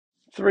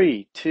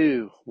Three,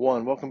 two,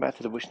 one. Welcome back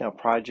to the Bushnell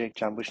Project.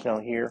 John Bushnell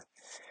here.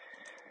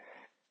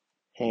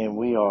 And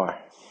we are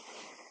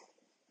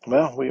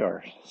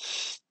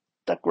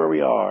stuck where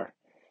we are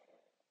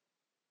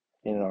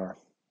in our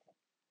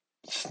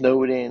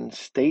snowed in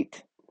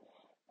state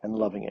and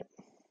loving it.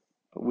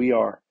 But we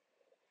are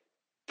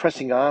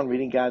pressing on,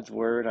 reading God's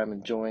Word. I'm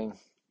enjoying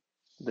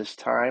this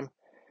time.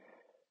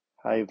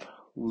 I've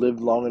lived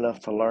long enough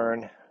to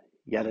learn.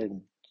 You got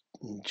to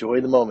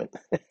enjoy the moment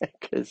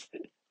because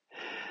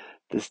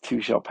this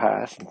too shall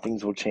pass and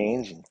things will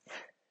change. And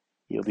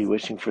you'll be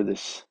wishing for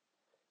this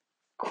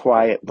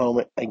quiet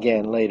moment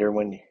again later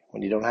when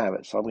you don't have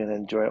it. So I'm going to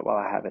enjoy it while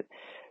I have it.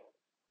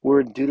 We're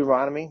in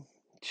Deuteronomy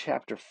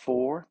chapter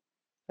 4.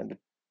 And to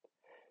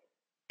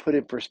put it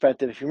in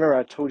perspective, if you remember,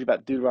 I told you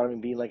about Deuteronomy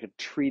being like a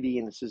treaty,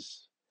 and this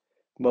is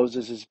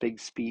Moses' big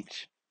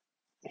speech.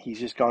 He's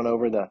just gone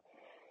over the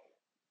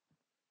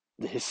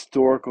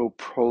historical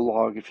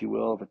prologue, if you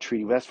will, of a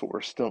treaty. That's what we're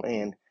still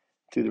in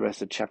through the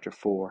rest of chapter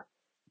 4.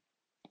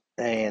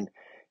 And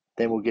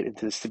then we'll get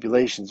into the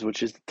stipulations,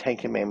 which is the Ten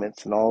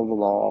Commandments and all the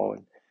law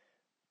and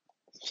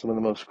some of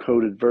the most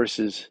quoted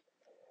verses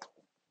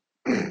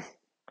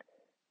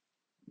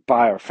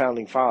by our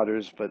founding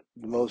fathers, but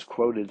the most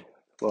quoted,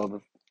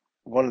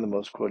 one of the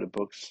most quoted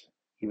books,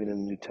 even in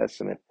the New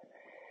Testament.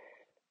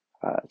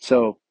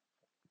 So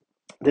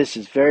this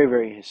is very,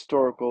 very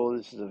historical.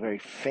 This is a very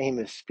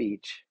famous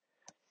speech.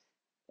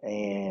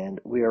 And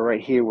we are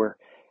right here where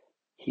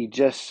he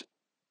just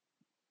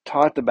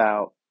talked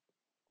about,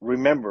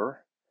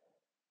 remember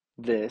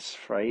this,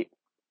 right?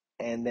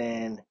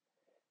 And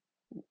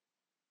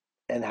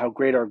how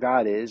great our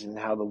God is and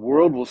how the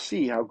world will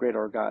see how great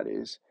our God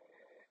is.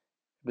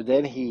 But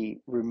then he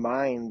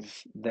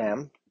reminds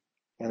them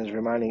and is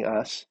reminding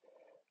us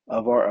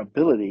of our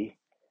ability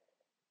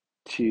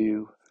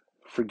to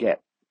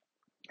forget.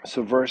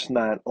 So verse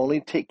 9,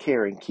 only take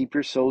care and keep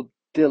your soul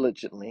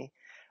diligently,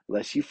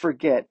 lest you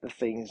forget the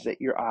things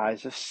that your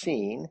eyes have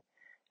seen,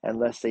 and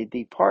lest they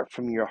depart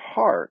from your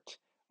heart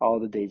all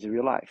the days of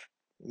your life.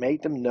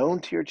 Make them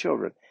known to your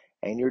children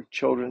and your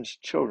children's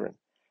children,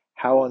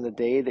 how on the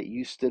day that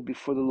you stood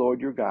before the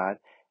Lord your God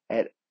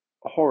at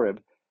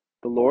Horeb,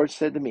 the Lord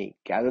said to me,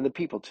 gather the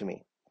people to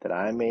me, that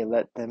I may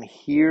let them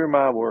hear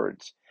my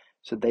words,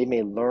 so they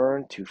may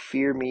learn to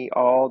fear me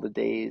all the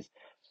days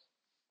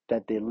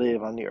that they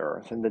live on the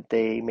earth, and that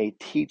they may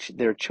teach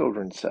their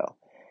children so.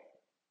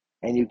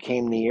 And you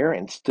came near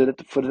and stood at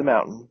the foot of the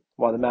mountain,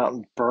 while the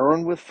mountain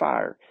burned with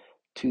fire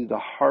to the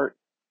heart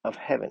of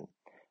heaven,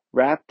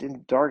 wrapped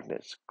in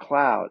darkness,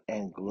 cloud,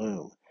 and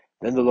gloom.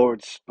 Then the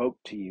Lord spoke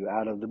to you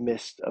out of the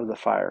midst of the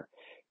fire.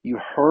 You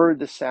heard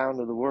the sound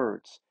of the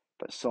words,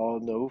 but saw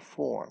no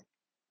form.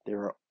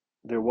 There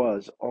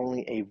was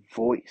only a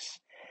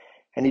voice.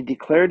 And he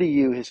declared to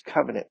you his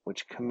covenant,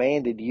 which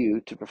commanded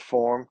you to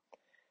perform,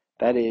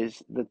 that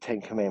is, the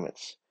Ten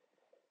Commandments.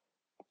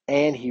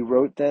 And he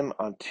wrote them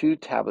on 2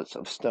 tablets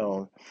of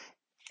stone.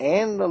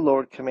 And the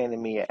Lord commanded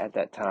me at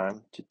that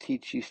time to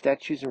teach you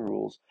statutes and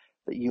rules,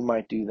 that you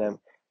might do them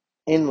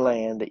in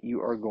land that you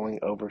are going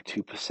over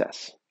to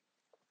possess.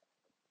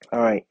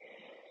 All right.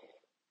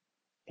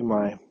 In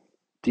my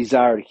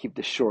desire to keep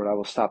this short, I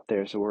will stop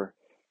there. So we're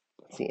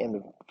at the end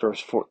of verse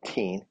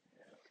 14.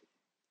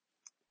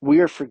 We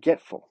are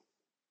forgetful.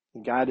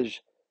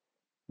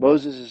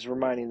 Moses is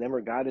reminding them,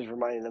 or God is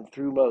reminding them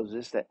through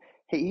Moses, that,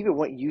 hey, even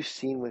what you've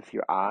seen with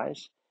your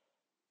eyes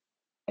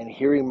and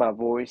hearing my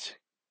voice,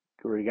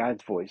 or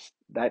God's voice,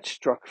 that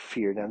struck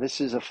fear. Now, this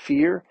is a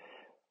fear.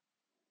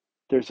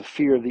 There's a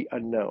fear of the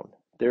unknown.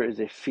 There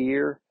is a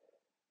fear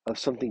of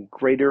something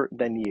greater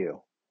than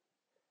you.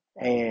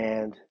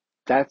 And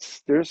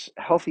there's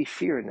healthy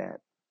fear in that.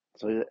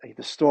 So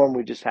the storm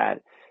we just had,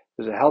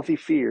 there's a healthy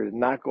fear to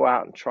not go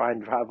out and try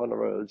and drive on the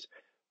roads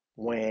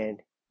when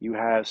you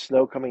have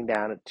snow coming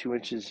down at 2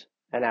 inches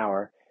an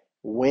hour,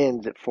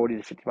 winds at 40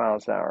 to 50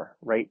 miles an hour,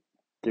 right?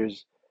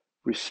 There's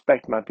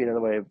respect might be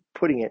another way of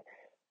putting it,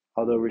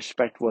 although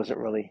respect wasn't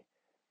really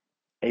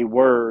a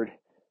word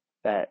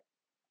that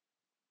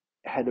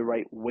had the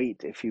right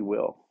weight, if you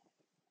will,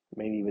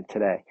 maybe even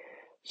today.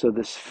 So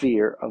this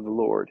fear of the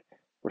Lord,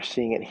 we're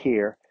seeing it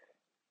here,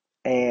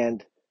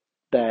 and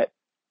that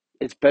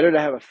it's better to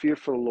have a fear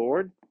for the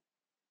Lord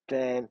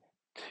than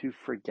to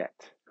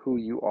forget who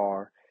you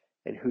are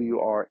and who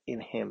you are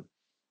in Him.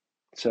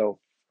 So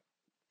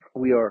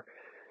we are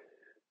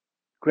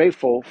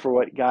grateful for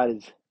what God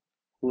has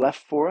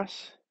left for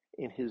us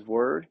in His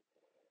Word.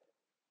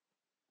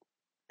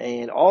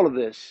 And all of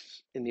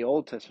this in the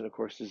Old Testament, of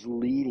course, is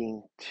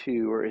leading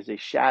to, or is a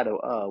shadow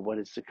of, what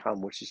is to come,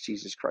 which is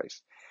Jesus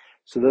Christ.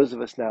 So those of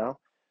us now,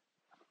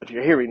 if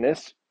you're hearing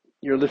this,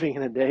 you're living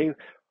in a day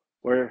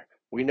where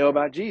we know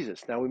about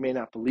Jesus. Now, we may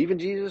not believe in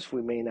Jesus.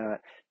 We may not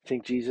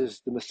think Jesus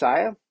is the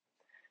Messiah.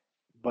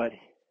 But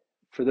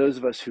for those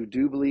of us who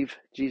do believe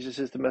Jesus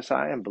is the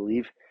Messiah and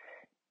believe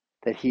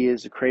that He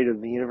is the creator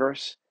of the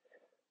universe,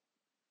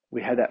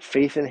 we have that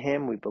faith in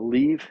Him. We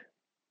believe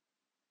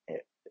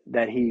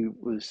that He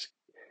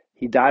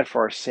died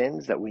for our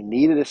sins, that we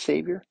needed a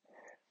Savior.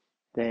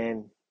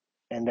 Then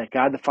and that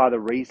God the Father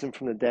raised him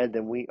from the dead,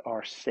 then we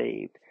are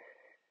saved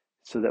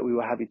so that we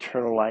will have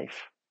eternal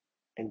life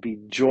and be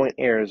joint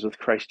heirs with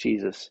Christ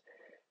Jesus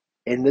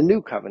in the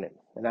new covenant.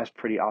 And that's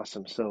pretty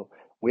awesome. So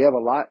we have a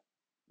lot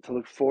to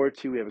look forward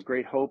to. We have a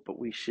great hope, but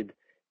we should,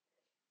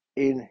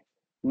 in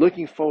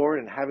looking forward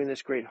and having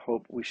this great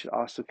hope, we should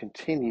also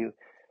continue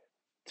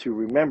to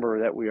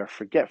remember that we are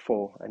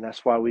forgetful. And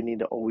that's why we need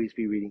to always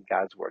be reading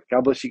God's word.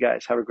 God bless you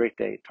guys. Have a great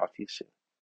day. Talk to you soon.